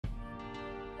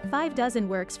5 dozen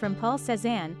works from Paul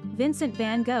Cézanne, Vincent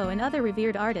van Gogh and other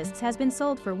revered artists has been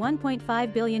sold for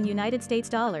 $1.5 billion United States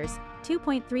dollars,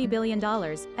 $2.3 billion,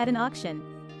 at an auction.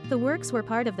 The works were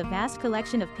part of the vast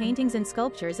collection of paintings and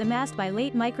sculptures amassed by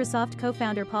late Microsoft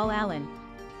co-founder Paul Allen.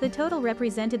 The total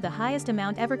represented the highest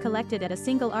amount ever collected at a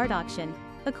single art auction,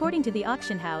 according to the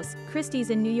auction house, Christie's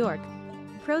in New York.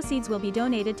 Proceeds will be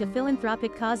donated to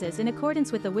philanthropic causes in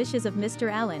accordance with the wishes of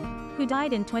Mr. Allen, who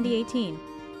died in 2018.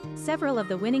 Several of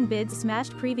the winning bids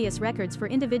smashed previous records for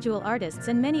individual artists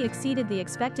and many exceeded the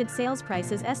expected sales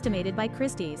prices estimated by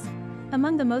Christie's.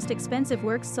 Among the most expensive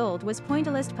works sold was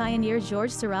Pointillist pioneer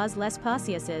Georges Seurat's Les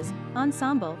Pausiasses,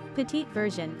 Ensemble, Petite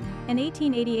Version, an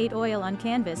 1888 oil on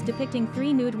canvas depicting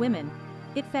 3 nude women.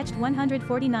 It fetched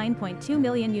 $149.2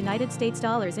 million United States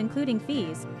dollars including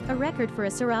fees, a record for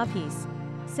a Seurat piece.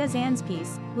 Cézanne's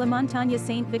piece, La Montagne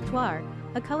Sainte-Victoire,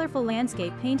 a colorful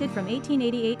landscape painted from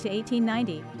 1888 to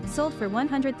 1890, sold for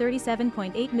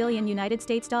 $137.8 million United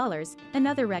States dollars,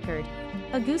 another record.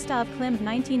 A Gustav Klimt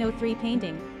 1903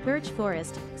 painting, Birch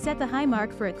Forest, set the high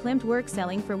mark for a Klimt work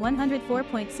selling for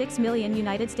 $104.6 million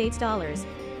United States dollars.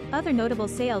 Other notable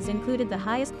sales included the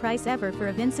highest price ever for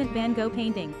a Vincent van Gogh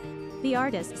painting. The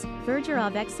artist's Verdure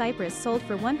avec Cyprus sold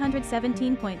for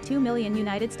 $117.2 million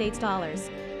United States dollars.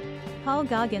 Paul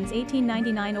Gauguin's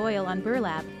 1899 oil on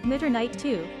burlap, Mitternight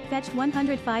 2, fetched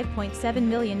 $105.7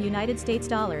 million United States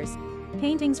dollars.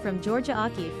 Paintings from Georgia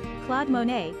O'Keeffe, Claude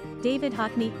Monet, David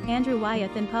Hockney, Andrew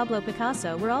Wyeth and Pablo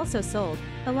Picasso were also sold,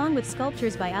 along with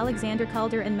sculptures by Alexander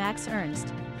Calder and Max Ernst.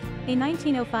 A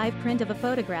 1905 print of a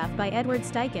photograph by Edward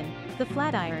Steichen, The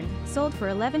Flatiron, sold for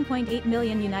 $11.8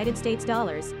 million United States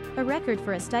dollars, a record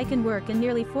for a Steichen work and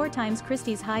nearly 4 times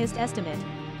Christie's highest estimate.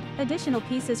 Additional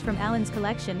pieces from Allen's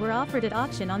collection were offered at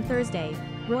auction on Thursday.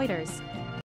 Reuters.